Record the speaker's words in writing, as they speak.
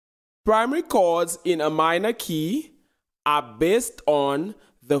Primary chords in a minor key are based on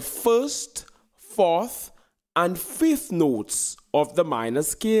the first, fourth, and fifth notes of the minor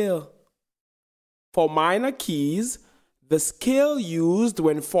scale. For minor keys, the scale used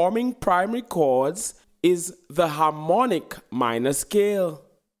when forming primary chords is the harmonic minor scale.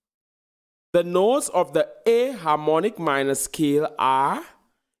 The notes of the A harmonic minor scale are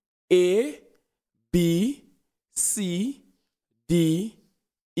A, B, C, D,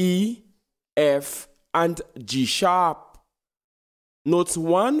 E, F, and G sharp. Notes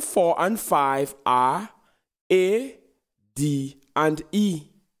 1, 4, and 5 are A, D, and E.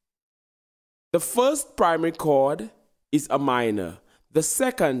 The first primary chord is a minor, the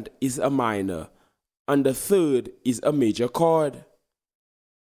second is a minor, and the third is a major chord.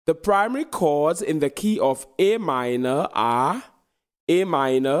 The primary chords in the key of A minor are A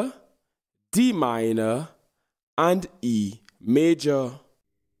minor, D minor, and E major.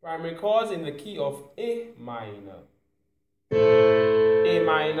 Primary chords in the key of A minor: A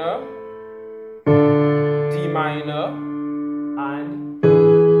minor, D minor, and